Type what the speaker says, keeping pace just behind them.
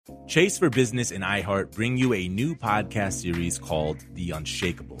Chase for Business and iHeart bring you a new podcast series called The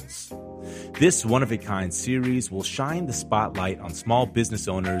Unshakables. This one-of-a-kind series will shine the spotlight on small business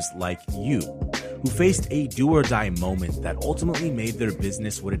owners like you, who faced a do-or-die moment that ultimately made their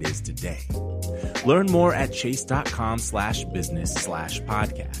business what it is today. Learn more at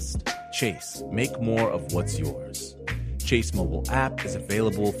chase.com/business/podcast. Chase, make more of what's yours. Chase mobile app is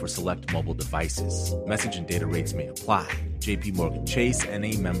available for select mobile devices. Message and data rates may apply. JP Morgan Chase,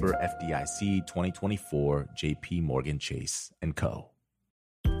 N.A. member FDIC 2024, JP Morgan Chase & Co.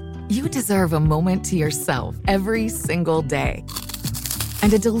 You deserve a moment to yourself every single day.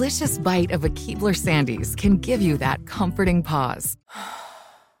 And a delicious bite of a Keebler Sandies can give you that comforting pause.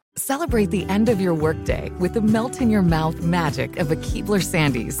 Celebrate the end of your workday with the melt-in-your-mouth magic of a Keebler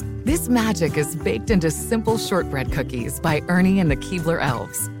Sandies. This magic is baked into simple shortbread cookies by Ernie and the Keebler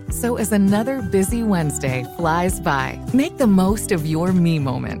Elves. So as another busy Wednesday flies by, make the most of your me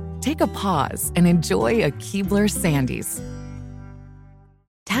moment. Take a pause and enjoy a Keebler Sandies.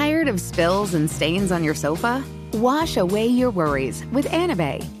 Tired of spills and stains on your sofa? Wash away your worries with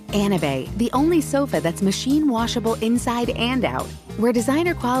Anabay. Anabay, the only sofa that's machine washable inside and out, where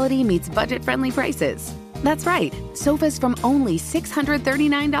designer quality meets budget-friendly prices. That's right, sofas from only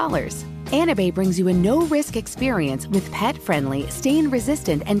 $639. Anabay brings you a no-risk experience with pet-friendly,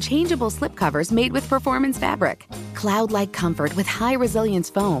 stain-resistant, and changeable slipcovers made with performance fabric, cloud-like comfort with high-resilience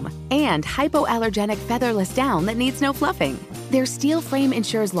foam, and hypoallergenic featherless down that needs no fluffing. Their steel frame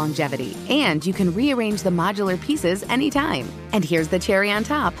ensures longevity, and you can rearrange the modular pieces anytime. And here's the cherry on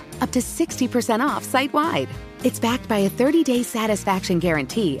top, up to 60% off site-wide. It's backed by a 30-day satisfaction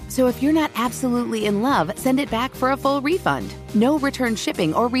guarantee, so if you're not absolutely in love, send it back for a full refund. No return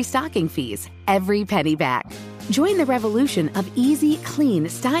shipping or restocking fees. Every penny back. Join the revolution of easy, clean,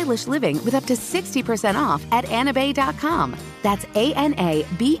 stylish living with up to 60% off at anabay.com. That's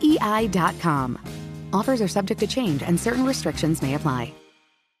ANABEI.com. Offers are subject to change and certain restrictions may apply.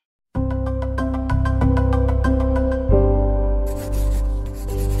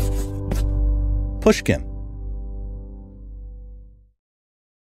 Pushkin.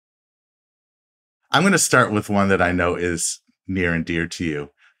 I'm going to start with one that I know is near and dear to you.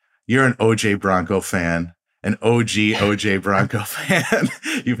 You're an OJ Bronco fan, an OG OJ Bronco fan.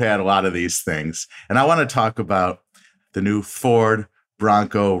 You've had a lot of these things. And I want to talk about the new Ford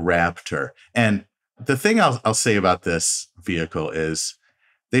Bronco Raptor. And the thing I'll say about this vehicle is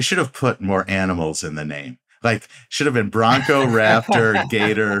they should have put more animals in the name. Like, should have been Bronco, Raptor,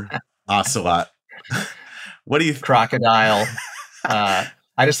 Gator, Ocelot. What do you Crocodile.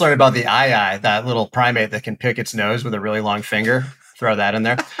 I just learned about the that little primate that can pick its nose with a really long finger. Throw that in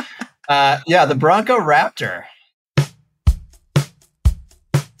there. The Bronco Raptor.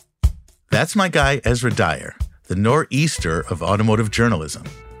 That's my guy, Ezra Dyer, the nor'easter of automotive journalism,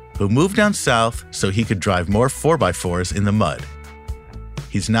 who moved down south so he could drive more 4x4s in the mud.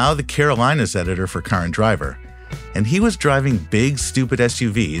 He's now the Carolinas editor for Car and Driver, and he was driving big, stupid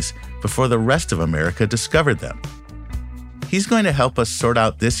SUVs before the rest of America discovered them. He's going to help us sort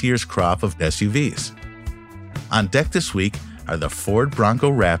out this year's crop of SUVs. On deck this week are the Ford Bronco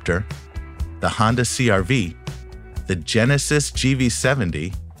Raptor, the Honda CR-V, the Genesis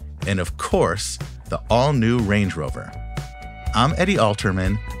GV70, and of course, the all-new Range Rover. I'm Eddie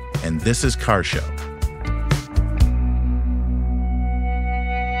Alterman, and this is Car Show.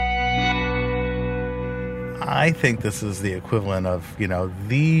 I think this is the equivalent of,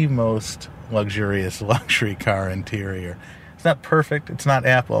 the most luxurious luxury car interior. It's not perfect. It's not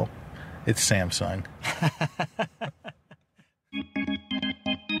Apple. It's Samsung.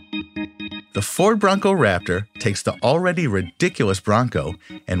 The Ford Bronco Raptor takes the already ridiculous Bronco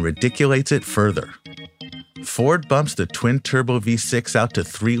and ridiculates it further. Ford bumps the twin-turbo V6 out to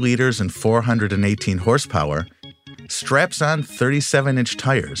 3 liters and 418 horsepower, straps on 37-inch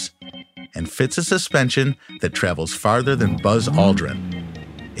tires, and fits a suspension that travels farther than Buzz Aldrin.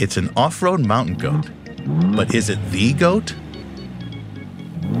 It's an off-road mountain goat. But is it the goat?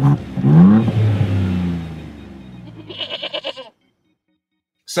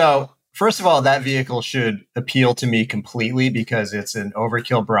 So, first of all, that vehicle should appeal to me completely because it's an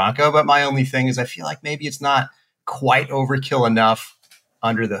overkill Bronco. But my only thing is I feel like maybe it's not quite overkill enough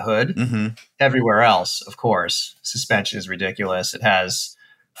under the hood. Mm-hmm. Everywhere else, of course, suspension is ridiculous. It has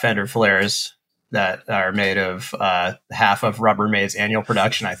fender flares that are made of half of Rubbermaid's annual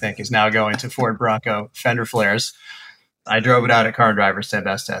production, I think, is now going to Ford Bronco fender flares. I drove it out at Car and Driver's 10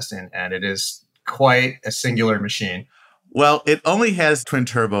 Best testing, and it is quite a singular machine. Well, it only has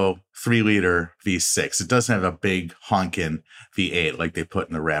twin-turbo 3-liter V6. It doesn't have a big honkin' V8 like they put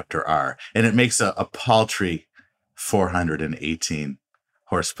in the Raptor R. And it makes a paltry 418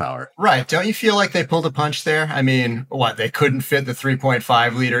 horsepower. Right. Don't you feel like they pulled a punch there? I mean, what, they couldn't fit the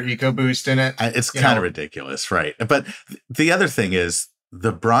 3.5 liter EcoBoost in it? It's kind of ridiculous, right? But the other thing is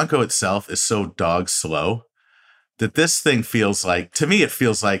the Bronco itself is so dog slow that this thing feels like, to me, it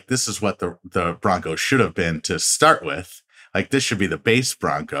feels like this is what the Bronco should have been to start with. Like this should be the base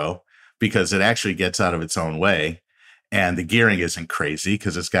Bronco because it actually gets out of its own way. And the gearing isn't crazy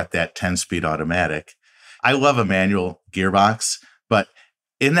because it's got that 10-speed automatic. I love a manual gearbox, but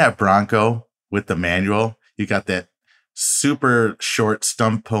in that Bronco with the manual, you got that super short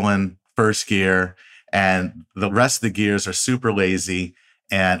stump pulling first gear and the rest of the gears are super lazy.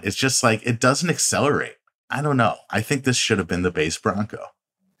 And it's just like, it doesn't accelerate. I don't know. I think this should have been the base Bronco.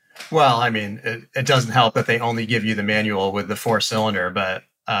 Well, I mean, it doesn't help that they only give you the manual with the 4-cylinder, but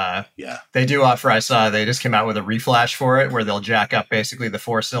they do offer, I saw they just came out with a reflash for it where they'll jack up basically the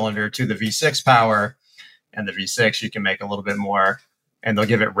 4-cylinder to the V6 power, and the V6 you can make a little bit more, and they'll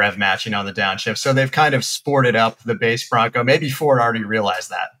give it rev matching on the downshift. So they've kind of sported up the base Bronco. Maybe Ford already realized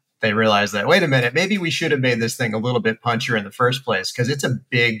that. They realized that, wait a minute, maybe we should have made this thing a little bit punchier in the first place because it's a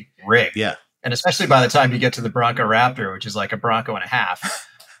big rig. Yeah. And especially by the time you get to the Bronco Raptor, which is like a Bronco and a half.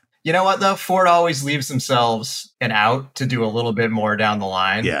 You know what, though? Ford always leaves themselves an out to do a little bit more down the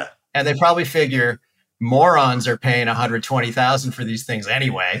line. Yeah. And they probably figure morons are paying $120,000 for these things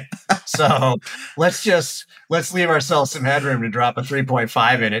anyway. So let's leave ourselves some headroom to drop a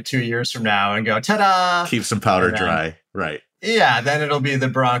 3.5 in it 2 years from now and go, ta-da! Keep some powder dry. Right. Yeah, then it'll be the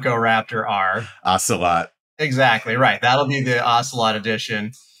Bronco Raptor R. Ocelot. Exactly, right. That'll be the Ocelot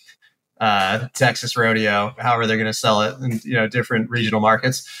edition. Texas Rodeo, however they're going to sell it in different regional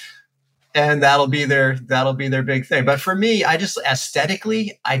markets. And that'll be their big thing. But for me, I just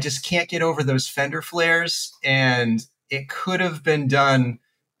aesthetically, I just can't get over those fender flares. And it could have been done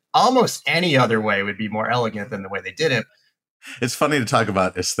almost any other way would be more elegant than the way they did it. It's funny to talk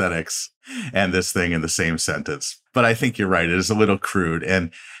about aesthetics and this thing in the same sentence, but I think you're right. It is a little crude.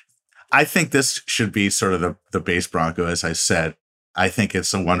 And I think this should be sort of the base Bronco, as I said. I think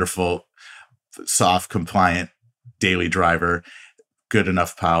it's a wonderful, soft, compliant daily driver, good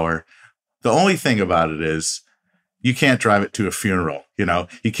enough power. The only thing about it is you can't drive it to a funeral.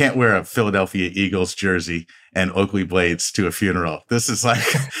 You can't wear a Philadelphia Eagles jersey and Oakley blades to a funeral. This is like,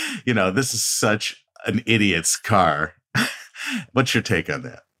 this is such an idiot's car. What's your take on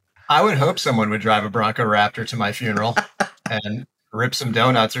that? I would hope someone would drive a Bronco Raptor to my funeral and rip some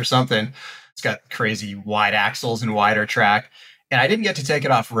donuts or something. It's got crazy wide axles and wider track. And I didn't get to take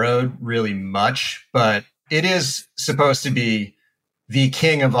it off road really much, but it is supposed to be the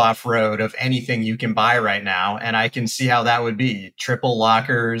king of off-road of anything you can buy right now. And I can see how that would be. Triple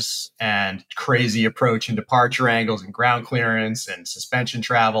lockers and crazy approach and departure angles and ground clearance and suspension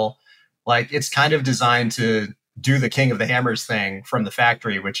travel. Like, it's kind of designed to do the King of the Hammers thing from the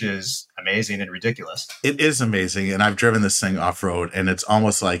factory, which is amazing and ridiculous. It is amazing. And I've driven this thing off-road, and it's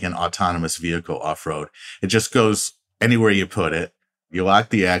almost like an autonomous vehicle off-road. It just goes anywhere you put it. You lock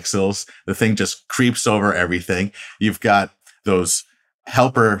the axles, the thing just creeps over everything. You've got those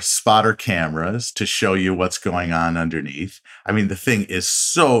helper spotter cameras to show you what's going on underneath. I mean, the thing is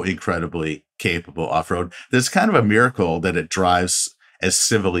so incredibly capable off-road. There's kind of a miracle that it drives as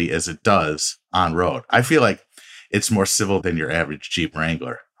civilly as it does on road. I feel like it's more civil than your average Jeep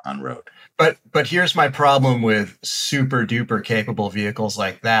Wrangler on road. But here's my problem with super duper capable vehicles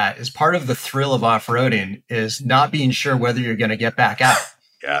like that is part of the thrill of off-roading is not being sure whether you're going to get back out.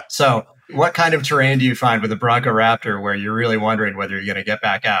 Yeah. So what kind of terrain do you find with a Bronco Raptor where you're really wondering whether you're going to get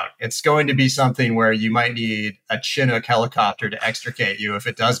back out? It's going to be something where you might need a Chinook helicopter to extricate you if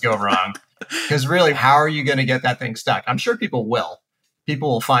it does go wrong. Because really, how are you going to get that thing stuck? I'm sure people will. People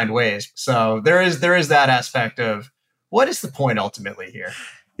will find ways. So there is that aspect of what is the point ultimately here?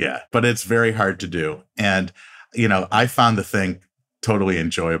 Yeah, but it's very hard to do. And, I found the thing totally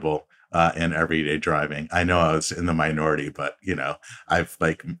enjoyable in everyday driving. I know I was in the minority, but,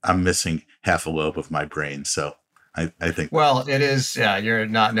 I'm missing half a lobe of my brain. So I think. Well, it is. Yeah, you're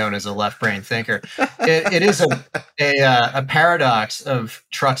not known as a left brain thinker. It is a paradox of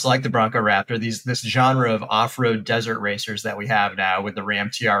trucks like the Bronco Raptor. This genre of off-road desert racers that we have now with the Ram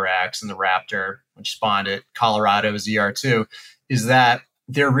TRX and the Raptor, which spawned it, Colorado ZR2, is that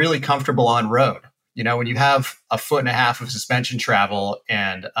they're really comfortable on road. When you have a 1.5 feet of suspension travel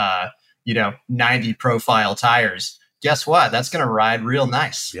and 90 profile tires. Guess what? That's going to ride real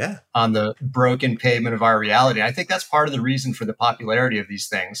nice on the broken pavement of our reality. I think that's part of the reason for the popularity of these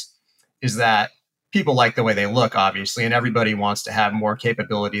things is that people like the way they look, obviously, and everybody wants to have more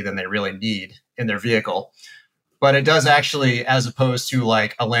capability than they really need in their vehicle. But it does actually, as opposed to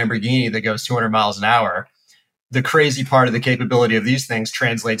like a Lamborghini that goes 200 miles an hour, the crazy part of the capability of these things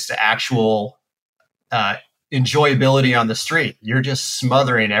translates to actual enjoyability on the street. You're just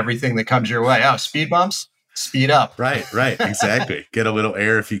smothering everything that comes your way. Oh, speed bumps, speed up. Right, exactly. Get a little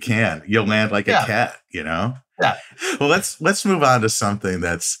air if you can. You'll land like a cat, you know? Yeah. Well, let's move on to something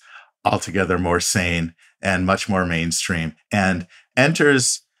that's altogether more sane and much more mainstream, and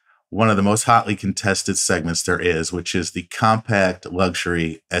enters one of the most hotly contested segments there is, which is the compact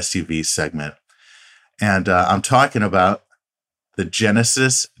luxury SUV segment. And I'm talking about the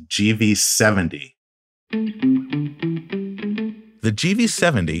Genesis GV70. The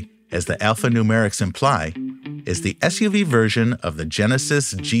GV70, as the alphanumerics imply, is the SUV version of the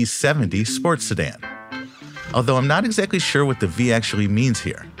Genesis G70 sports sedan. Although I'm not exactly sure what the V actually means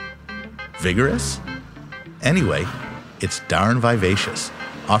here. Vigorous? Anyway, it's darn vivacious,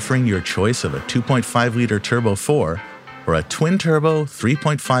 offering your choice of a 2.5-liter Turbo 4 or a twin-turbo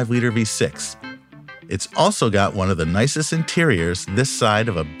 3.5-liter V6. It's also got one of the nicest interiors this side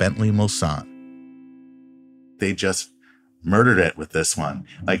of a Bentley Mulsanne. They just murdered it with this one.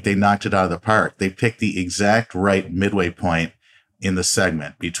 Like, they knocked it out of the park. They picked the exact right midway point in the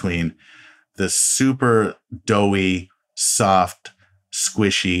segment between the super doughy, soft,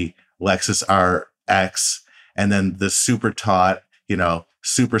 squishy Lexus RX and then the super taut,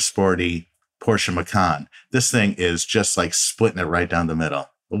 super sporty Porsche Macan. This thing is just like splitting it right down the middle.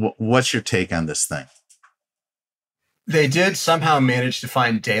 What's your take on this thing? They did somehow manage to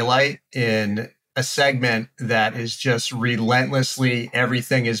find daylight in a segment that is just relentlessly,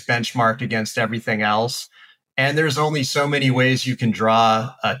 everything is benchmarked against everything else. And there's only so many ways you can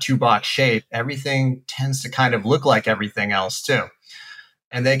draw a two-box shape. Everything tends to kind of look like everything else too.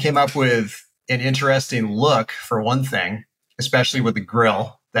 And they came up with an interesting look for one thing, especially with the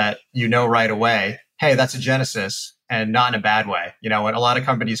grille that right away, hey, that's a Genesis, and not in a bad way. When a lot of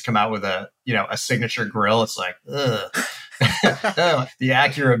companies come out with a signature grille, it's like, ugh. The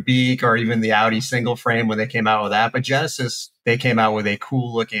Acura Beak or even the Audi single frame when they came out with that. But Genesis, they came out with a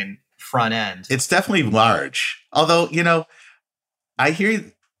cool looking front end. It's definitely large. Although, I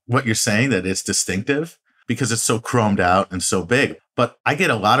hear what you're saying, that it's distinctive because it's so chromed out and so big. But I get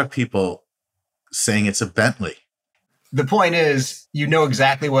a lot of people saying it's a Bentley. The point is,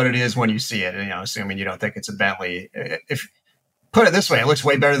 exactly what it is when you see it, assuming you don't think it's a Bentley. If put it this way, it looks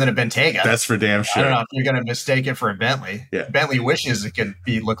way better than a Bentayga. That's for damn sure. I don't know if you're going to mistake it for a Bentley. Yeah. Bentley wishes it could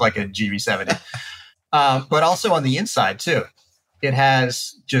look like a GV70. But also on the inside too, it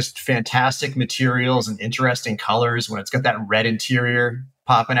has just fantastic materials and interesting colors when it's got that red interior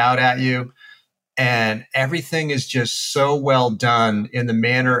popping out at you. And everything is just so well done in the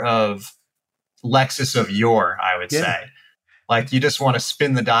manner of Lexus of yore, I would say. Like, you just want to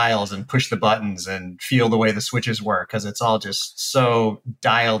spin the dials and push the buttons and feel the way the switches work because it's all just so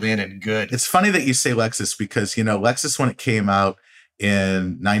dialed in and good. It's funny that you say Lexus because, Lexus, when it came out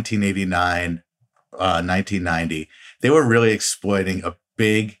in 1989, 1990, they were really exploiting a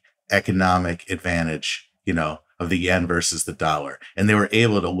big economic advantage, of the yen versus the dollar. And they were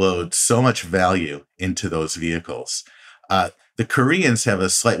able to load so much value into those vehicles. The Koreans have a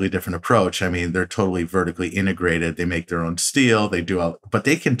slightly different approach. I mean, they're totally vertically integrated. They make their own steel. But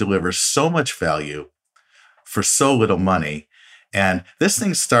they can deliver so much value for so little money. And this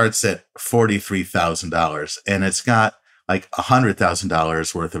thing starts at $43,000 and it's got like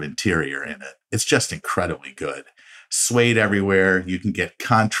 $100,000 worth of interior in it. It's just incredibly good. Suede everywhere. You can get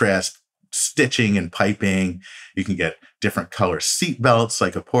contrast stitching and piping. You can get different color seat belts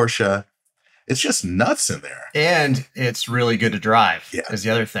like a Porsche. It's just nuts in there. And it's really good to drive is the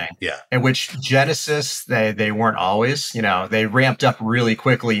other thing. Yeah. And which Genesis, they weren't always, they ramped up really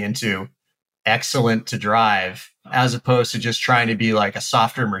quickly into excellent to drive as opposed to just trying to be like a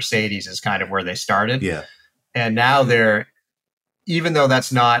softer Mercedes is kind of where they started. Yeah. And now they're, even though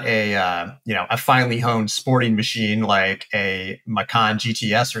that's not a finely honed sporting machine like a Macan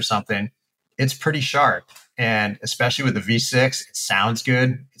GTS or something, it's pretty sharp. And especially with the V6, it sounds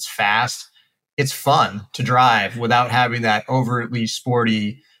good. It's fast. It's fun to drive without having that overtly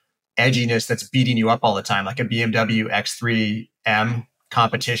sporty edginess that's beating you up all the time, like a BMW X3M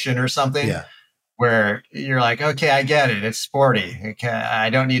competition or something. Yeah. Where you're like, okay, I get it. It's sporty. Okay, I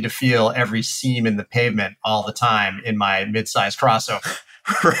don't need to feel every seam in the pavement all the time in my mid-size crossover.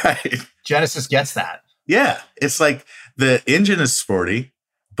 Right. Genesis gets that. Yeah. It's like the engine is sporty,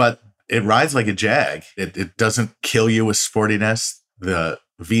 but it rides like a Jag. It doesn't kill you with sportiness. The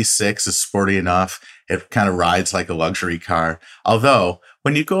V6 is sporty enough. It kind of rides like a luxury car. Although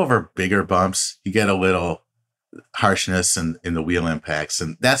when you go over bigger bumps, you get a little harshness in the wheel impacts.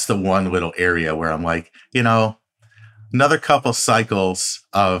 And that's the one little area where I'm like, another couple cycles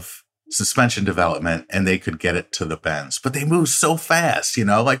of suspension development and they could get it to the bends. But they move so fast,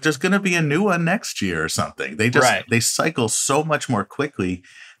 like there's going to be a new one next year or something. They cycle so much more quickly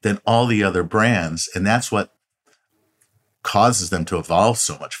than all the other brands. And that's what causes them to evolve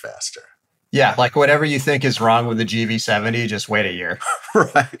so much faster. Yeah, like whatever you think is wrong with the GV70, just wait a year.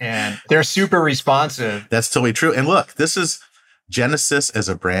 Right. And they're super responsive. That's totally true. And look, this is Genesis as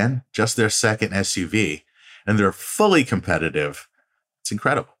a brand, just their second SUV, and they're fully competitive. It's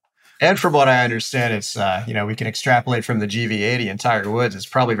incredible. And from what I understand, it's, we can extrapolate from the GV80 and Tiger Woods. It's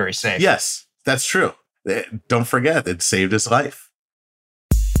probably very safe. Yes, that's true. Don't forget, it saved his life.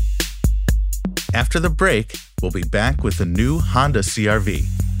 After the break, we'll be back with the new Honda CR-V.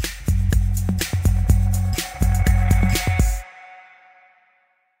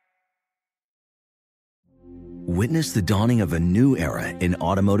 Witness the dawning of a new era in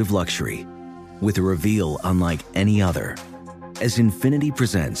automotive luxury with a reveal unlike any other as Infiniti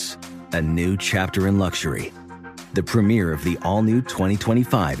presents a new chapter in luxury, the premiere of the all-new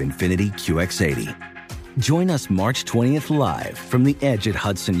 2025 Infiniti QX80. Join us March 20th live from the Edge at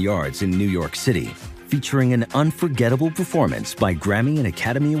Hudson Yards in New York City, featuring an unforgettable performance by Grammy and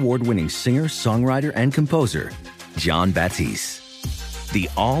Academy Award-winning singer, songwriter, and composer, Jon Batiste. The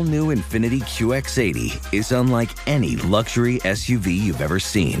all-new Infiniti QX80 is unlike any luxury SUV you've ever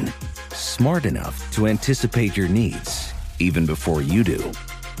seen. Smart enough to anticipate your needs, even before you do.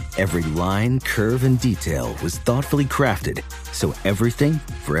 Every line, curve, and detail was thoughtfully crafted, so everything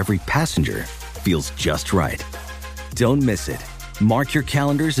for every passenger feels just right. Don't miss it. Mark your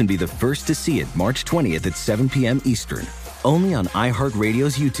calendars and be the first to see it March 20th at 7 p.m. Eastern, only on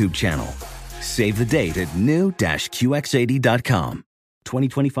iHeartRadio's YouTube channel. Save the date at new-QX80.com.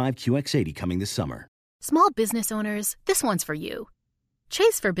 2025 QX80 coming this summer. Small business owners, this one's for you.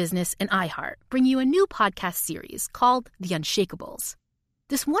 Chase for Business and iHeart bring you a new podcast series called The Unshakables.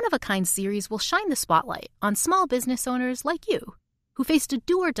 This one-of-a-kind series will shine the spotlight on small business owners like you, who faced a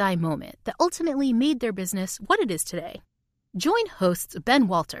do-or-die moment that ultimately made their business what it is today. Join hosts Ben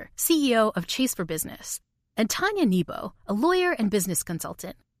Walter, CEO of Chase for Business, and Tanya Nebo, a lawyer and business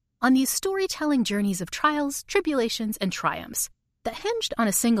consultant, on these storytelling journeys of trials, tribulations, and triumphs that hinged on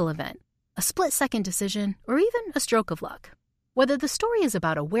a single event, a split-second decision, or even a stroke of luck. Whether the story is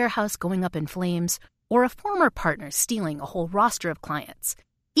about a warehouse going up in flames or a former partner stealing a whole roster of clients,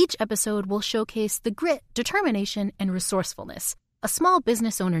 each episode will showcase the grit, determination, and resourcefulness a small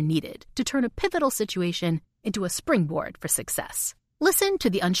business owner needed to turn a pivotal situation into a springboard for success. Listen to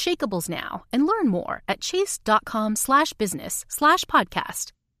The Unshakables now and learn more at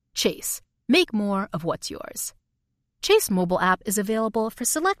chase.com/business/podcast. Chase, make more of what's yours. Chase mobile app is available for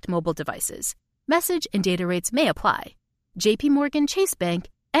select mobile devices. Message and data rates may apply. JP Morgan Chase Bank,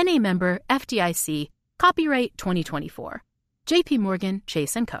 NA member FDIC, copyright 2024. JP Morgan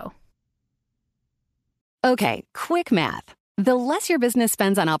Chase & Co. Okay, quick math. The less your business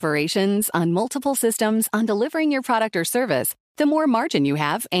spends on operations, on multiple systems, on delivering your product or service, the more margin you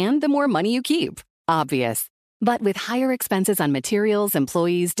have and the more money you keep. Obvious. But with higher expenses on materials,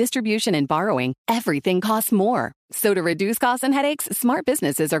 employees, distribution, and borrowing, everything costs more. So to reduce costs and headaches, smart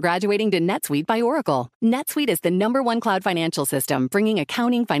businesses are graduating to NetSuite by Oracle. NetSuite is the #1 cloud financial system, bringing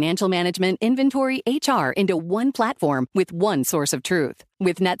accounting, financial management, inventory, HR into one platform with one source of truth.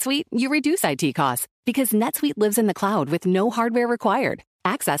 With NetSuite, you reduce IT costs because NetSuite lives in the cloud with no hardware required,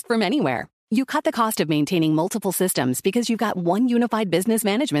 accessed from anywhere. You cut the cost of maintaining multiple systems because you've got one unified business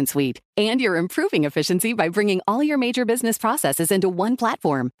management suite. And you're improving efficiency by bringing all your major business processes into one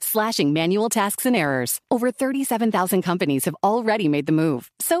platform, slashing manual tasks and errors. Over 37,000 companies have already made the move.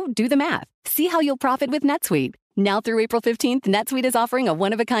 So do the math. See how you'll profit with NetSuite. Now through April 15th, NetSuite is offering a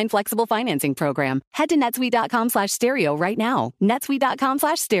one-of-a-kind flexible financing program. Head to netsuite.com/stereo right now.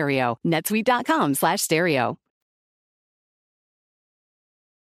 netsuite.com/stereo. netsuite.com/stereo.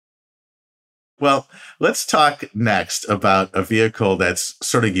 Well, let's talk next about a vehicle that's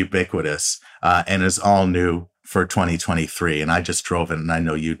sort of ubiquitous and is all new for 2023. And I just drove it, and I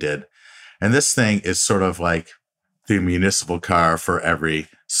know you did. And this thing is sort of like the municipal car for every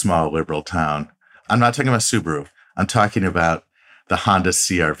small liberal town. I'm not talking about Subaru. I'm talking about the Honda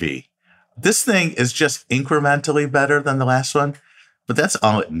CR-V. This thing is just incrementally better than the last one, but that's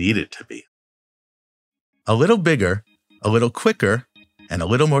all it needed to be. A little bigger, a little quicker, and a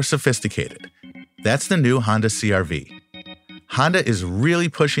little more sophisticated. That's the new Honda CR-V. Honda is really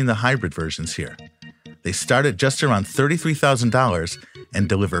pushing the hybrid versions here. They start at just around $33,000 and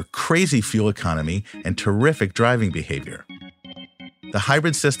deliver crazy fuel economy and terrific driving behavior. The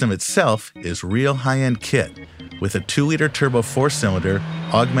hybrid system itself is real high-end kit with a 2-liter turbo 4-cylinder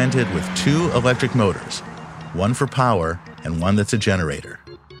augmented with 2 electric motors, one for power and one that's a generator.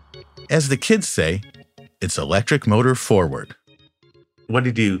 As the kids say, it's electric motor forward. What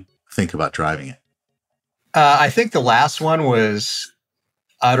did you think about driving it? I think the last one was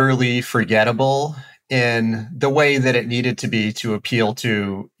utterly forgettable in the way that it needed to be to appeal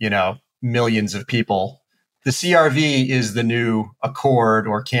to, millions of people. The CR-V is the new Accord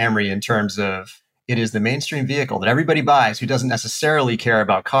or Camry in terms of it is the mainstream vehicle that everybody buys who doesn't necessarily care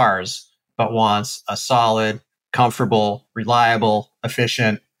about cars, but wants a solid, comfortable, reliable,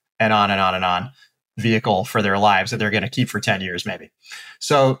 efficient, and on and on and on vehicle for their lives that they're going to keep for 10 years, maybe.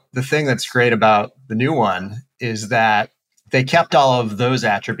 So the thing that's great about the new one is that they kept all of those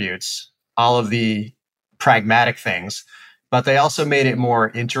attributes, all of the pragmatic things, but they also made it more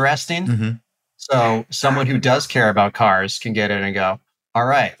interesting. Mm-hmm. So someone who does care about cars can get in and go, all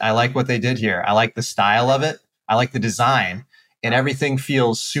right, I like what they did here. I like the style of it. I like the design. And everything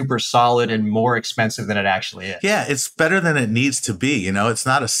feels super solid and more expensive than it actually is. Yeah, it's better than it needs to be. It's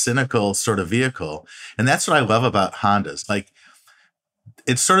not a cynical sort of vehicle. And that's what I love about Hondas. Like,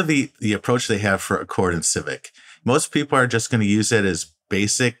 it's sort of the approach they have for Accord and Civic. Most people are just going to use it as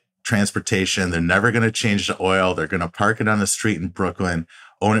basic transportation. They're never going to change the oil. They're going to park it on the street in Brooklyn,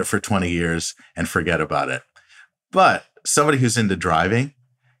 own it for 20 years, and forget about it. But somebody who's into driving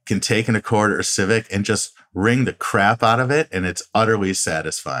can take an Accord or Civic and just wring the crap out of it, and it's utterly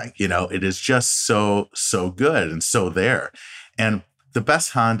satisfying. It is just so good and so there. And the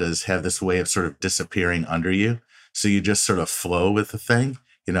best Hondas have this way of sort of disappearing under you. So you just sort of flow with the thing.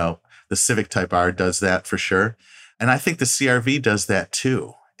 The Civic Type R does that for sure. And I think the CR-V does that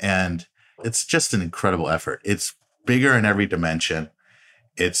too. And it's just an incredible effort. It's bigger in every dimension.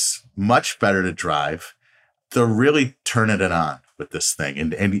 It's much better to drive. They're really turning it on with this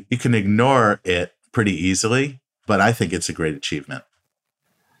thing. And you can ignore it pretty easily, but I think it's a great achievement.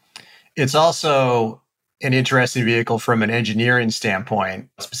 It's also an interesting vehicle from an engineering standpoint,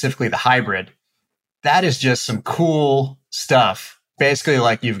 specifically the hybrid. That is just some cool stuff. Basically,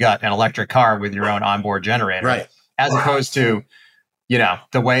 like you've got an electric car with your own onboard generator. Right. As opposed to,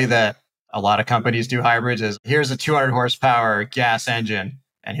 the way that a lot of companies do hybrids is here's a 200 horsepower gas engine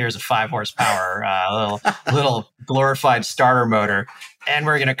and here's a 5 horsepower little glorified starter motor, and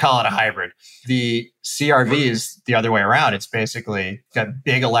we're going to call it a hybrid. The CR-V is the other way around. It's basically got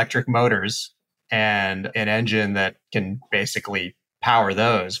big electric motors and an engine that can basically power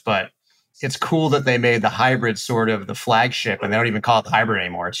those. But it's cool that they made the hybrid sort of the flagship, and they don't even call it the hybrid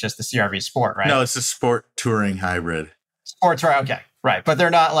anymore. It's just the CR-V Sport, right? No, it's a sport touring hybrid. Sport touring, okay, right. But they're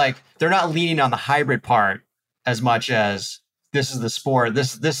not leaning on the hybrid part as much as this is the sport.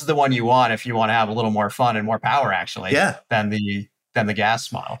 This is the one you want if you want to have a little more fun and more power, actually. Yeah. Than the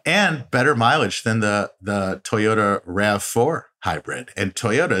gas model. And better mileage than the Toyota RAV4 hybrid. And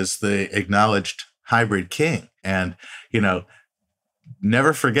Toyota is the acknowledged hybrid king. And,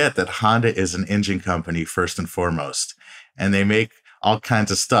 never forget that Honda is an engine company first and foremost. And they make all kinds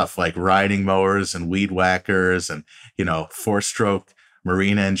of stuff like riding mowers and weed whackers and, 4-stroke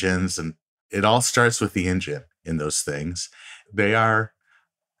marine engines. And it all starts with the engine in those things. They are,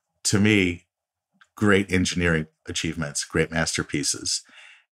 to me, great engineering achievements, great masterpieces.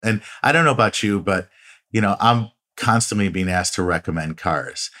 And I don't know about you, but, I'm constantly being asked to recommend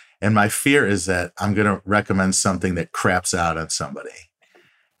cars. And my fear is that I'm going to recommend something that craps out on somebody.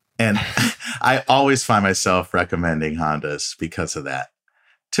 And I always find myself recommending Hondas because of that.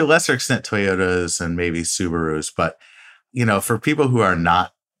 To a lesser extent, Toyotas and maybe Subarus. But, for people who are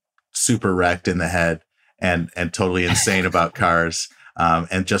not super wrecked in the head and totally insane about cars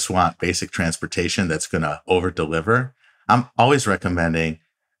and just want basic transportation that's going to over-deliver, I'm always recommending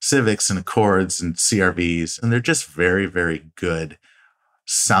Civics and Accords and CR-Vs. And they're just very, very good,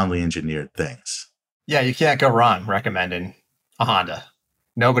 soundly engineered things. Yeah, you can't go wrong recommending a Honda.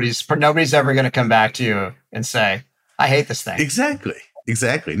 Nobody's ever going to come back to you and say, I hate this thing.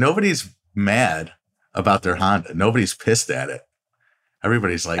 Exactly. Nobody's mad about their Honda. Nobody's pissed at it.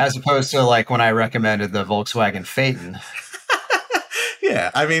 Everybody's like... As opposed to like when I recommended the Volkswagen Phaeton. Yeah,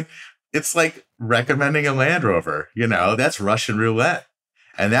 I mean, it's like recommending a Land Rover. That's Russian roulette.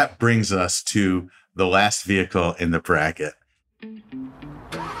 And that brings us to the last vehicle in the bracket.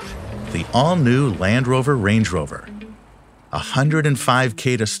 The all-new Land Rover Range Rover.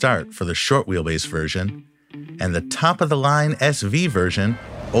 105K to start for the short wheelbase version, and the top-of-the-line SV version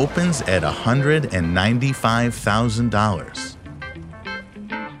opens at $195,000.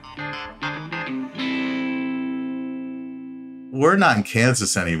 We're not in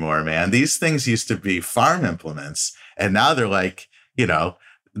Kansas anymore, man. These things used to be farm implements, and now they're like,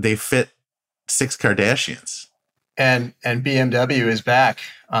 they fit 6 Kardashians. And BMW is back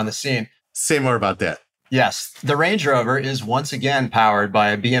on the scene. Say more about that. Yes, the Range Rover is once again powered by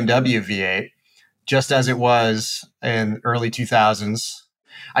a BMW V8, just as it was in early 2000s.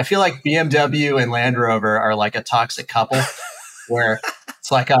 I feel like BMW and Land Rover are like a toxic couple where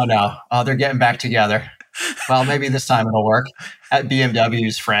it's like, oh no, oh, they're getting back together. Well, maybe this time it'll work. At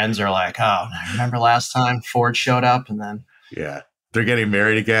BMW's friends are like, oh, remember last time Ford showed up and then. Yeah. They're getting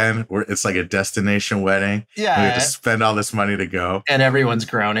married again. It's like a destination wedding. Yeah. We have to spend all this money to go. And everyone's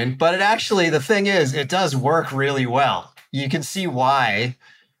groaning. But the thing is, it does work really well. You can see why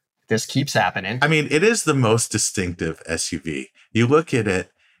this keeps happening. I mean, it is the most distinctive SUV. You look at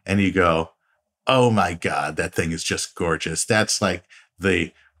it and you go, oh my God, that thing is just gorgeous. That's like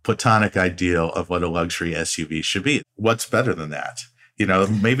the platonic ideal of what a luxury SUV should be. What's better than that? You know,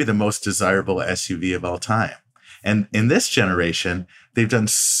 maybe the most desirable SUV of all time. And in this generation, they've done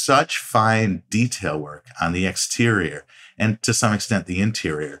such fine detail work on the exterior and to some extent the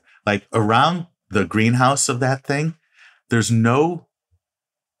interior. Like around the greenhouse of that thing, there's no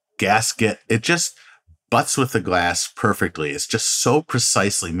gasket. It just butts with the glass perfectly. It's just so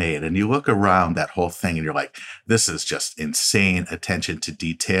precisely made. And you look around that whole thing and you're like, this is just insane attention to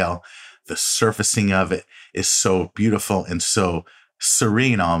detail. The surfacing of it is so beautiful and so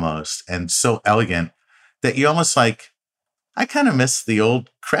serene almost and so elegant that you almost like, I kind of miss the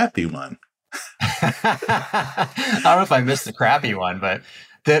old crappy one. I don't know if I missed the crappy one, but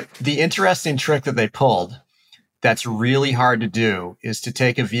the interesting trick that they pulled that's really hard to do is to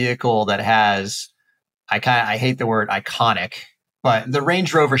take a vehicle that has, I hate the word iconic, but the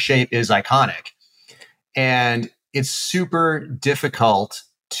Range Rover shape is iconic. And it's super difficult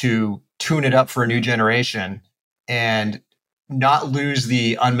to tune it up for a new generation and not lose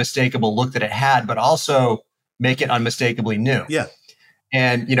the unmistakable look that it had, but also make it unmistakably new. Yeah.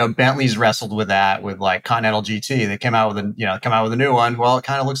 And, Bentley's wrestled with that with like Continental GT. They come out with a new one. Well, it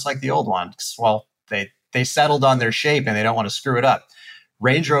kind of looks like the old one. Well, they settled on their shape and they don't want to screw it up.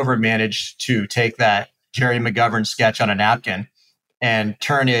 Range Rover managed to take that Jerry McGovern sketch on a napkin and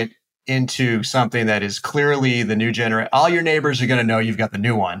turn it into something that is clearly the new generation. All your neighbors are going to know you've got the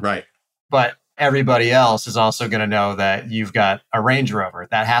new one. Right. But everybody else is also going to know that you've got a Range Rover.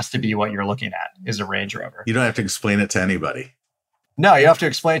 That has to be what you're looking at, is a Range Rover. You don't have to explain it to anybody. No, you don't have to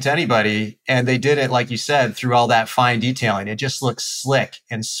explain it to anybody. And they did it, like you said, through all that fine detailing. It just looks slick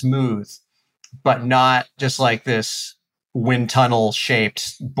and smooth, but not just like this wind tunnel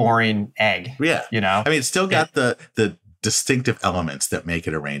shaped, boring egg. Yeah. I mean, it's still got the distinctive elements that make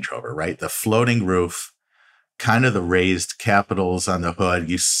it a Range Rover, right? The floating roof, kind of the raised capitals on the hood.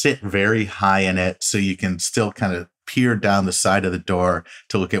 You sit very high in it so you can still kind of peer down the side of the door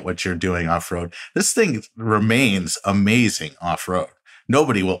to look at what you're doing off-road. This thing remains amazing off-road.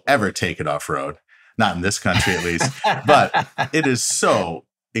 Nobody will ever take it off-road, not in this country at least, but it is so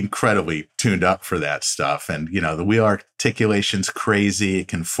incredibly tuned up for that stuff. And, the wheel articulation's crazy. It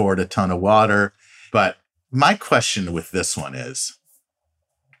can ford a ton of water. But my question with this one is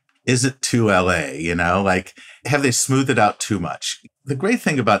it too LA? Have they smoothed it out too much? The great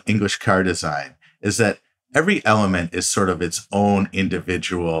thing about English car design is that every element is sort of its own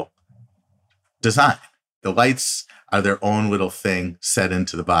individual design. The lights are their own little thing set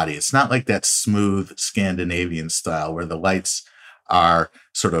into the body. It's not like that smooth Scandinavian style where the lights are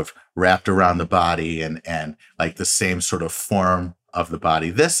sort of wrapped around the body and like the same sort of form of the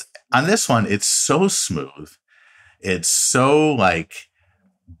body. On this one, it's so smooth. It's so like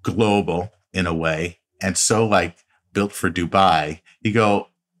global in a way and so like built for Dubai. You go,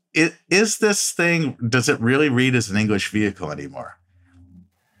 is this thing, does it really read as an English vehicle anymore?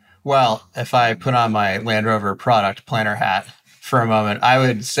 Well, if I put on my Land Rover product planner hat for a moment, I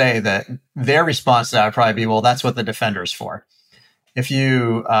would say that their response to that would probably be, well, that's what the Defender's for. If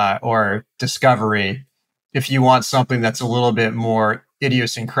you, or Discovery, if you want something that's a little bit more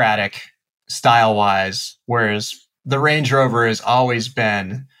idiosyncratic style-wise, whereas the Range Rover has always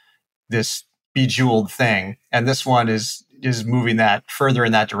been this bejeweled thing, and this one is moving that further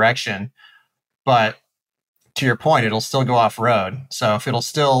in that direction. But to your point, it'll still go off-road. So if it'll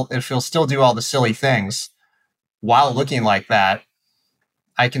still do all the silly things while looking like that,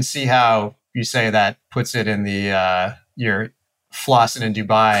 I can see how you say that puts it in the your flossing in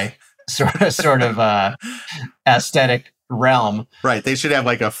Dubai sort of aesthetic realm. Right. They should have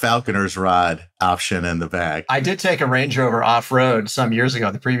like a falconer's rod option in the back. I did take a Range Rover off-road some years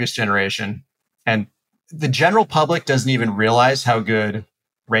ago, the previous generation, and the general public doesn't even realize how good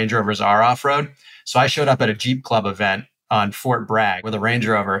Range Rovers are off-road. So I showed up at a Jeep Club event on Fort Bragg with a Range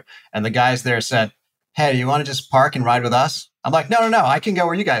Rover, and the guys there said, "Hey, you want to just park and ride with us?" I'm like, no, I can go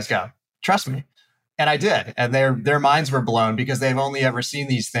where you guys go. Trust me. And I did. And their minds were blown because they've only ever seen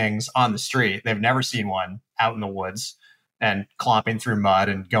these things on the street. They've never seen one out in the woods and clomping through mud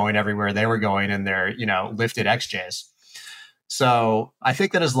and going everywhere they were going in their, lifted XJs. So I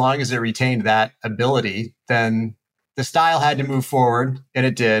think that as long as it retained that ability, then the style had to move forward, and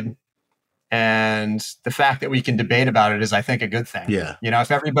it did. And the fact that we can debate about it is, I think, a good thing. Yeah.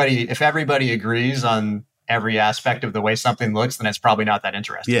 If everybody agrees on every aspect of the way something looks, then it's probably not that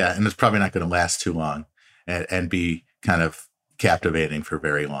interesting. Yeah, and it's probably not going to last too long and be kind of captivating for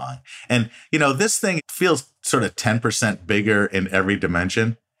very long. And, this thing feels sort of 10% bigger in every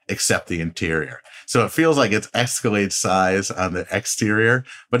dimension except the interior. So it feels like it's Escalade size on the exterior,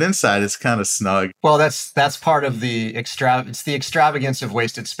 but inside it's kind of snug. Well, that's part of the extravagance of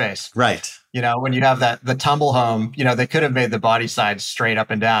wasted space. Right. When you have the tumble home, they could have made the body side straight up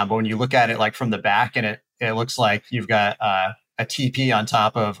and down, but when you look at it like from the back, and it looks like you've got a TP on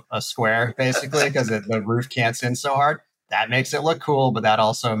top of a square, basically, because the roof cants in so hard. That makes it look cool, but that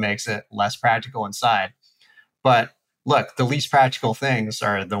also makes it less practical inside. But look, the least practical things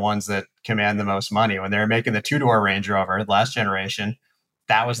are the ones that command the most money. When they were making the two-door Range Rover, the last generation,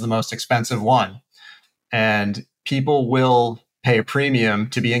 that was the most expensive one. And people will pay a premium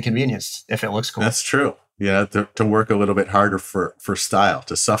to be inconvenienced if it looks cool. That's true. To work a little bit harder for style,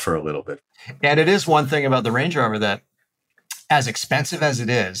 to suffer a little bit. And it is one thing about the Range Rover that, as expensive as it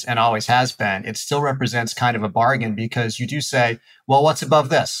is and always has been, it still represents kind of a bargain, because you do say, well, what's above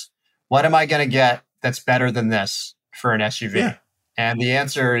this? What am I going to get that's better than this for an SUV? Yeah. And the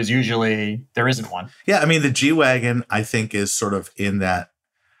answer is usually there isn't one. Yeah, I mean, the G-Wagon, I think, is sort of in that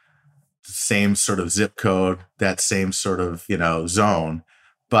same sort of zip code, that same sort of, zone,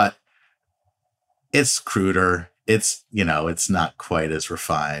 but it's cruder. It's, it's not quite as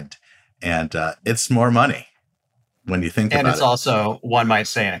refined, and it's more money when you think about it. And it's also, one might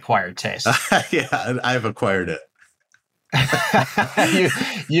say, an acquired taste. Yeah, I've acquired it.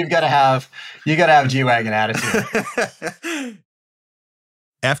 You've got to have G-Wagon attitude.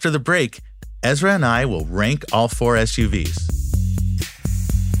 After the break, Ezra and I will rank all 4 SUVs.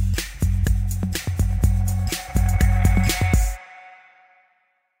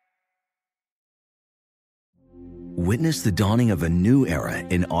 Witness the dawning of a new era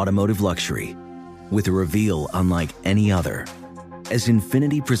in automotive luxury with a reveal unlike any other as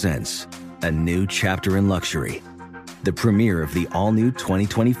Infiniti presents a new chapter in luxury, the premiere of the all-new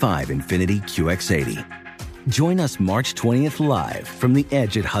 2025 Infiniti QX80. Join us March 20th live from the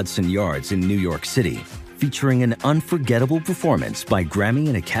Edge at Hudson Yards in New York City, featuring an unforgettable performance by Grammy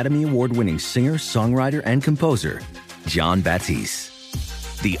and Academy Award-winning singer, songwriter, and composer, Jon Batiste.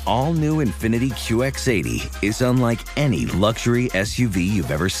 The all-new Infiniti QX80 is unlike any luxury SUV you've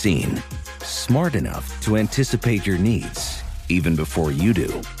ever seen. Smart enough to anticipate your needs, even before you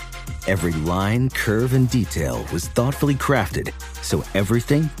do. Every line, curve, and detail was thoughtfully crafted, so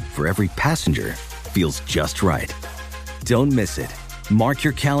everything for every passenger feels just right. Don't miss it. Mark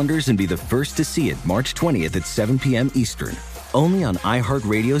your calendars and be the first to see it March 20th at 7 p.m. Eastern, only on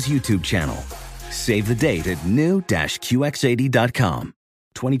iHeartRadio's YouTube channel. Save the date at new-QX80.com.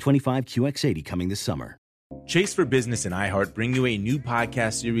 2025 QX80 coming this summer. Chase for Business and iHeart bring you a new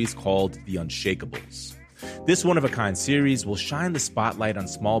podcast series called The Unshakables. This one-of-a-kind series will shine the spotlight on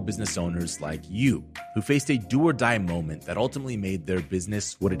small business owners like you, who faced a do-or-die moment that ultimately made their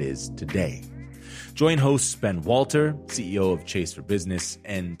business what it is today. Join hosts Ben Walter, CEO of Chase for Business,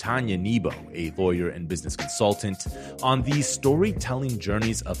 and Tanya Nebo, a lawyer and business consultant, on these storytelling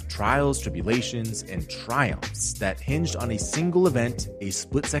journeys of trials, tribulations, and triumphs that hinged on a single event, a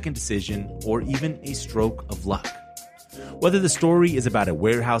split-second decision, or even a stroke of luck. Whether the story is about a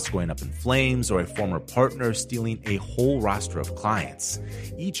warehouse going up in flames or a former partner stealing a whole roster of clients,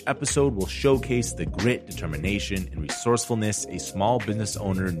 each episode will showcase the grit, determination, and resourcefulness a small business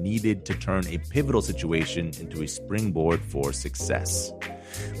owner needed to turn a pivotal situation into a springboard for success.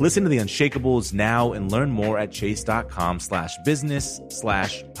 Listen to The Unshakables now and learn more at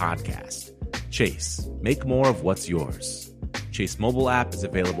chase.com/business/podcast. Chase, make more of what's yours. Chase mobile app is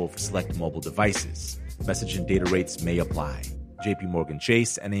available for select mobile devices. Message and data rates may apply. JP Morgan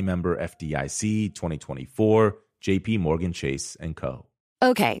Chase, NA member FDIC, 2024, JP Morgan Chase & Co.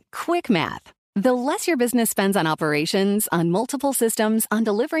 Okay, quick math. The less your business spends on operations, on multiple systems, on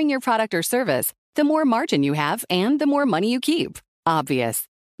delivering your product or service, the more margin you have and the more money you keep. Obvious.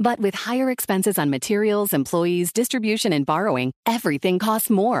 But with higher expenses on materials, employees, distribution, and borrowing, everything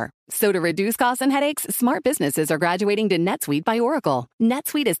costs more. So to reduce costs and headaches, smart businesses are graduating to NetSuite by Oracle.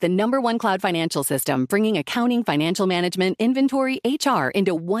 NetSuite is the #1 cloud financial system, bringing accounting, financial management, inventory, HR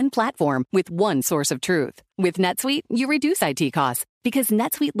into one platform with one source of truth. With NetSuite, you reduce IT costs, Because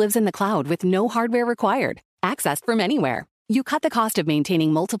NetSuite lives in the cloud with no hardware required. Accessed from anywhere. You cut the cost of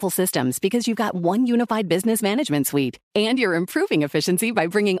maintaining multiple systems because you've got one unified business management suite. And you're improving efficiency by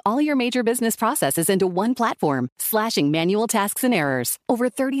bringing all your major business processes into one platform, slashing manual tasks and errors. Over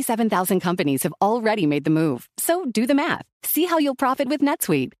 37,000 companies have already made the move. So do the math. See how you'll profit with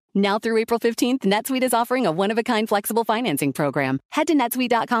NetSuite. Now through April 15th, NetSuite is offering a one-of-a-kind flexible financing program. Head to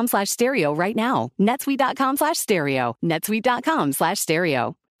netsuite.com/stereo right now. netsuite.com/stereo.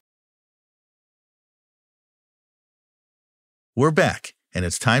 netsuite.com/stereo. We're back, and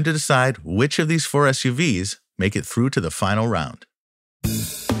it's time to decide which of these 4 SUVs make it through to the final round.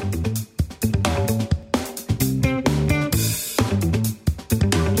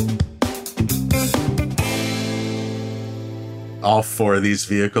 All 4 of these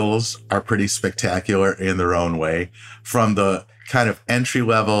vehicles are pretty spectacular in their own way, from the kind of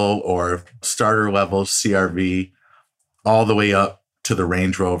entry-level or starter-level CR-V all the way up to the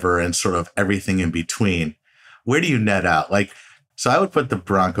Range Rover and sort of everything in between. Where do you net out? So I would put the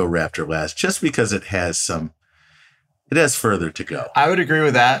Bronco Raptor last just because it has further to go. I would agree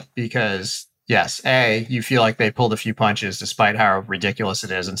with that because, yes, A, you feel like they pulled a few punches despite how ridiculous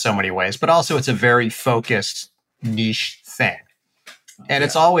it is in so many ways, but also it's a very focused niche thing. And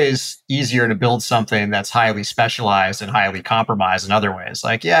it's always easier to build something that's highly specialized and highly compromised in other ways.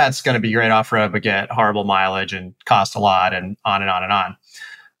 It's going to be great off-road, but get horrible mileage and cost a lot and on and on and on,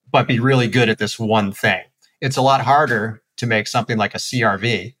 but be really good at this one thing. It's a lot harder to make something like a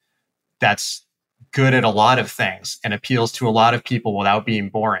CR-V that's good at a lot of things and appeals to a lot of people without being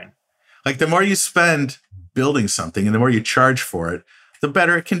boring. The more you spend building something and the more you charge for it, the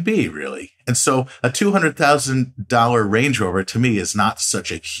better it can be, really. And so a $200,000 Range Rover to me is not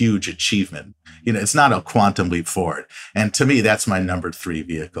such a huge achievement. It's not a quantum leap forward. And to me, that's my number 3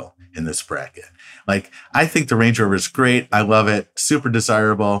 vehicle in this bracket. I think the Range Rover is great. I love it. Super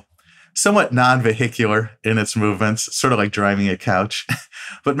desirable. Somewhat non-vehicular in its movements, sort of like driving a couch.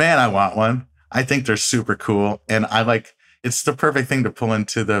 But man, I want one. I think they're super cool. And it's the perfect thing to pull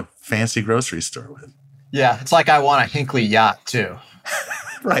into the fancy grocery store with. Yeah, it's like I want a Hinckley yacht too.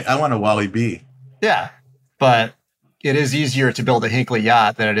 Right, I want a Wally B. Yeah, but it is easier to build a Hinckley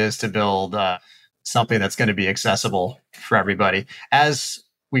yacht than it is to build something that's going to be accessible for everybody. As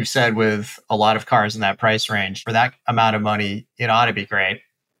we've said with a lot of cars in that price range, for that amount of money, it ought to be great.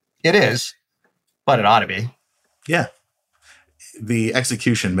 It is, but it ought to be. Yeah. The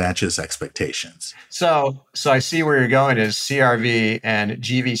execution matches expectations. So I see where you're going is CR-V and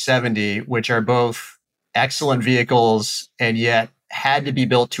GV70, which are both excellent vehicles and yet had to be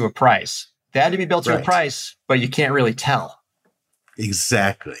built to a price. They had to be built to a price, but you can't really tell.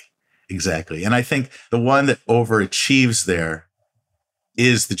 Exactly. And I think the one that overachieves there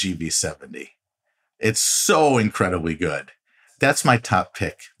is the GV70. It's so incredibly good. That's my top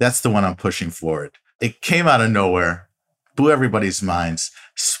pick. That's the one I'm pushing forward. It came out of nowhere, blew everybody's minds,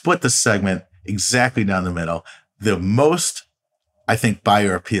 split the segment exactly down the middle. The most, I think,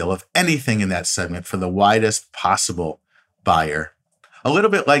 buyer appeal of anything in that segment for the widest possible buyer. A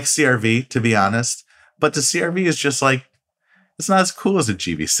little bit like CR-V, to be honest, but the CR-V is just it's not as cool as a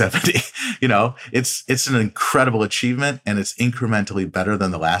GV70. It's an incredible achievement and it's incrementally better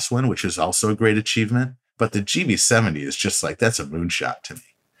than the last one, which is also a great achievement. But the GV70 is just that's a moonshot to me.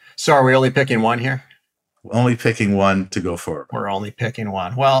 So are we only picking one here? Only picking one to go forward. We're only picking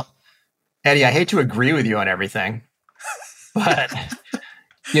one. Well, Eddie, I hate to agree with you on everything, but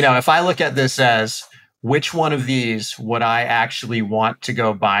if I look at this as which one of these would I actually want to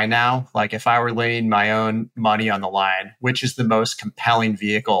go buy now? If I were laying my own money on the line, which is the most compelling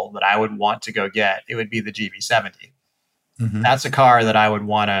vehicle that I would want to go get? It would be the GV70. Mm-hmm. That's a car that I would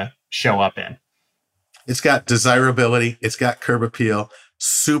want to show up in. It's got desirability. It's got curb appeal,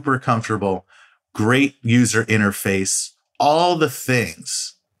 super comfortable, great user interface. All the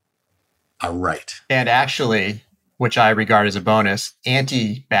things are right. And actually, which I regard as a bonus,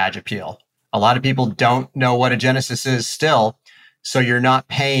 anti-badge appeal. A lot of people don't know what a Genesis is still. So you're not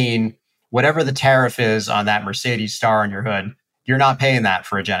paying whatever the tariff is on that Mercedes star on your hood. You're not paying that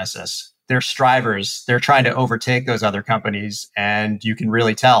for a Genesis. They're strivers. They're trying to overtake those other companies. And you can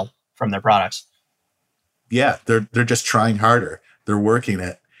really tell from their products. Yeah, they're just trying harder. They're working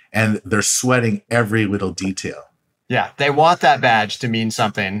it and they're sweating every little detail. Yeah, they want that badge to mean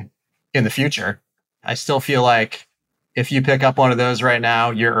something in the future. I still feel like if you pick up one of those right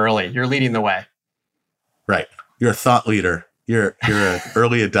now, you're early. You're leading the way. Right. You're a thought leader. You're an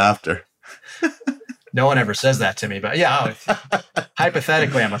early adopter. No one ever says that to me, but yeah,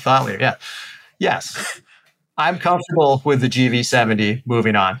 hypothetically, I'm a thought leader. Yeah. Yes. I'm comfortable with the GV70.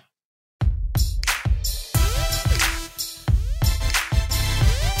 Moving on.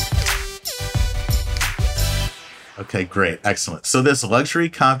 Okay, great. Excellent. So this luxury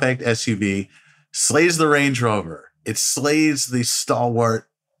compact SUV slays the Range Rover. It slays the stalwart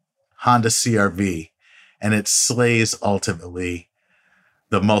Honda CR-V, and it slays ultimately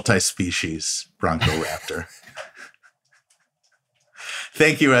the multi-species Bronco Raptor.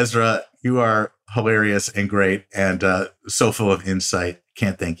 Thank you, Ezra. You are hilarious and great and so full of insight.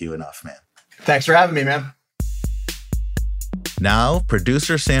 Can't thank you enough, man. Thanks for having me, man. Now,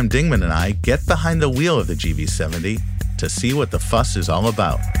 producer Sam Dingman and I get behind the wheel of the GV70 to see what the fuss is all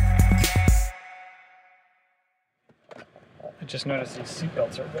about. I just noticed these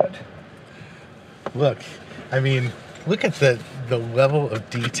seatbelts are good. Look at the level of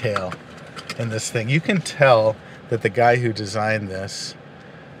detail in this thing. You can tell that the guy who designed this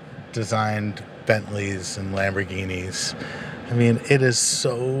designed Bentleys and Lamborghinis. It is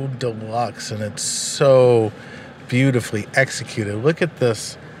so deluxe and it's so beautifully executed. Look at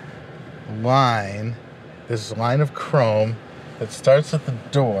this line of chrome that starts at the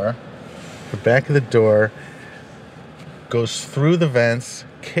door, the back of the door, goes through the vents,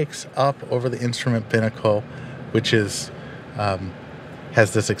 kicks up over the instrument binnacle, which is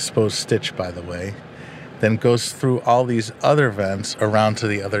has this exposed stitch, by the way, then goes through all these other vents around to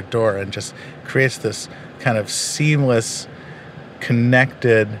the other door and just creates this kind of seamless,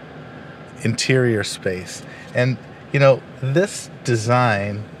 connected interior space. And, this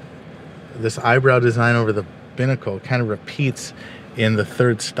design, this eyebrow design over the binnacle kind of repeats in the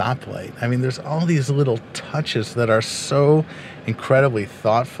third stoplight. There's all these little touches that are so incredibly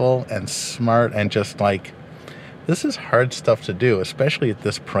thoughtful and smart and just like, this is hard stuff to do, especially at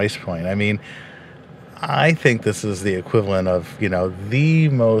this price point. I think this is the equivalent of, the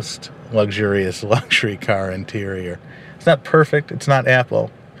most luxurious luxury car interior. It's not perfect. It's not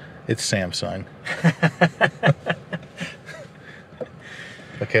Apple. It's Samsung.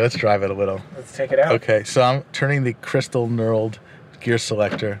 Okay, let's drive it a little. Let's take it out. Okay, so I'm turning the crystal knurled gear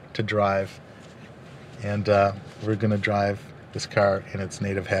selector to drive. And we're going to drive this car in its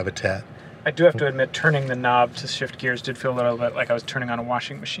native habitat. I do have to admit, turning the knob to shift gears did feel a little bit like I was turning on a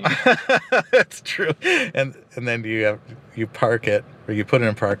washing machine. That's true. And then you park it, or you put it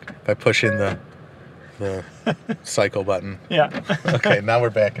in park by pushing the cycle button. Yeah. Okay, now we're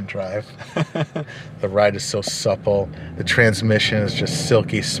back in drive. The ride is so supple. The transmission is just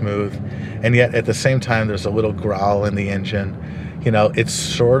silky smooth. And yet at the same time, there's a little growl in the engine. It's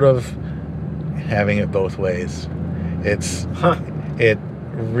sort of having it both ways. It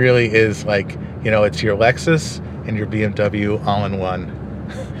really is like, it's your Lexus and your BMW all in one.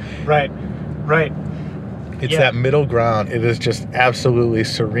 Right. It's that middle ground. It is just absolutely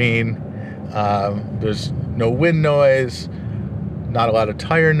serene. There's no wind noise, not a lot of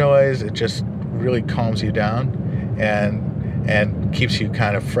tire noise. It just really calms you down and keeps you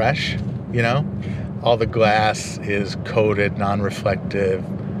kind of fresh, All the glass is coated, non-reflective,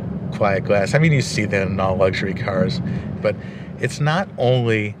 quiet glass. You see that in all luxury cars, but it's not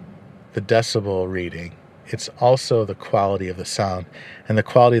only the decibel reading, it's also the quality of the sound. And the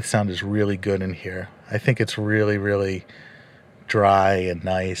quality of the sound is really good in here. I think it's really, really dry and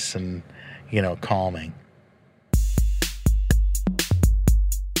nice and, calming.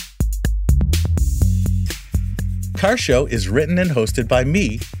 Car Show is written and hosted by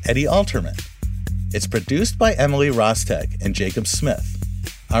me, Eddie Alterman. It's produced by Emily Rostek and Jacob Smith.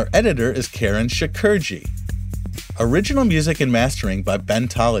 Our editor is Karen Shakurji. Original music and mastering by Ben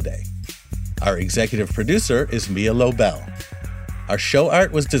Tolliday. Our executive producer is Mia Lobel. Our show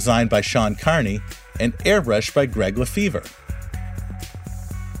art was designed by Sean Carney and airbrushed by Greg Lefevre.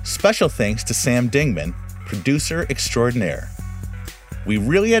 Special thanks to Sam Dingman, producer extraordinaire. We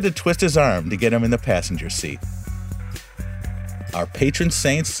really had to twist his arm to get him in the passenger seat. Our patron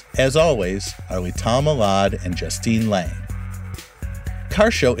saints, as always, are Lital Malad and Justine Lang. Car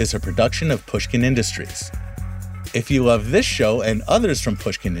Show is a production of Pushkin Industries. If you love this show and others from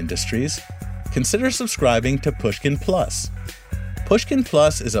Pushkin Industries, consider subscribing to Pushkin Plus. Pushkin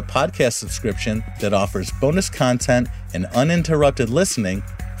Plus is a podcast subscription that offers bonus content and uninterrupted listening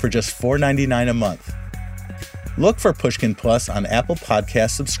for just $4.99 a month. Look for Pushkin Plus on Apple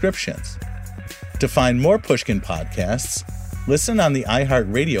Podcast subscriptions. To find more Pushkin podcasts, listen on the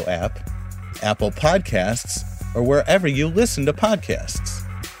iHeartRadio app, Apple Podcasts, or wherever you listen to podcasts.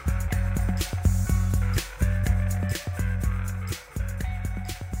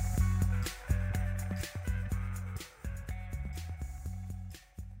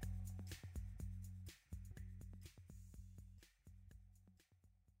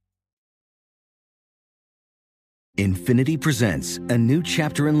 Infinity presents a new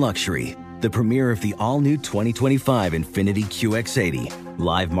chapter in luxury, the premiere of the all-new 2025 Infiniti QX80,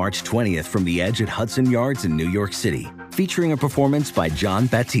 live March 20th from the Edge at Hudson Yards in New York City, featuring a performance by John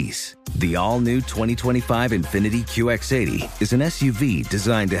Batiste. The all-new 2025 Infiniti QX80 is an SUV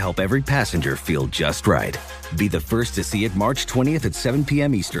designed to help every passenger feel just right. Be the first to see it March 20th at 7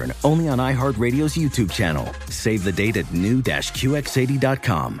 p.m. Eastern, only on iHeartRadio's YouTube channel. Save the date at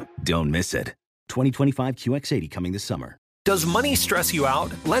new-QX80.com. Don't miss it. 2025 QX80 coming this summer. Does money stress you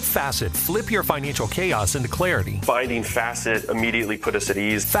out? Let Facet flip your financial chaos into clarity. Finding Facet immediately put us at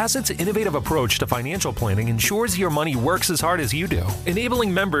ease. Facet's innovative approach to financial planning ensures your money works as hard as you do,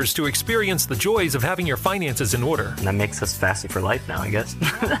 enabling members to experience the joys of having your finances in order. And that makes us Facet for life now, I guess.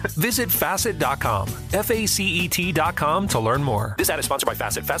 Visit Facet.com, FACET.com to learn more. This ad is sponsored by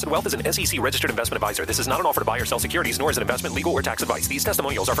Facet. Facet Wealth is an SEC registered investment advisor. This is not an offer to buy or sell securities, nor is it investment, legal, or tax advice. These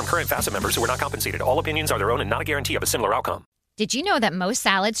testimonials are from current Facet members who are not compensated. All opinions are their own and not a guarantee of a similar outcome. Did you know that most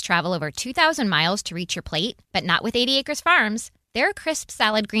salads travel over 2,000 miles to reach your plate? But not with 80 Acres Farms. Their crisp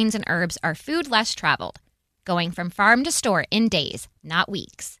salad greens and herbs are food less traveled, going from farm to store in days, not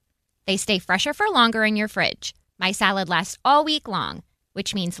weeks. They stay fresher for longer in your fridge. My salad lasts all week long,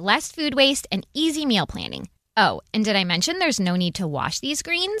 which means less food waste and easy meal planning. Oh, and did I mention there's no need to wash these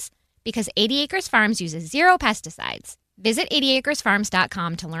greens? Because 80 Acres Farms uses 0 pesticides. Visit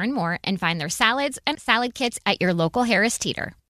 80acresfarms.com to learn more and find their salads and salad kits at your local Harris Teeter.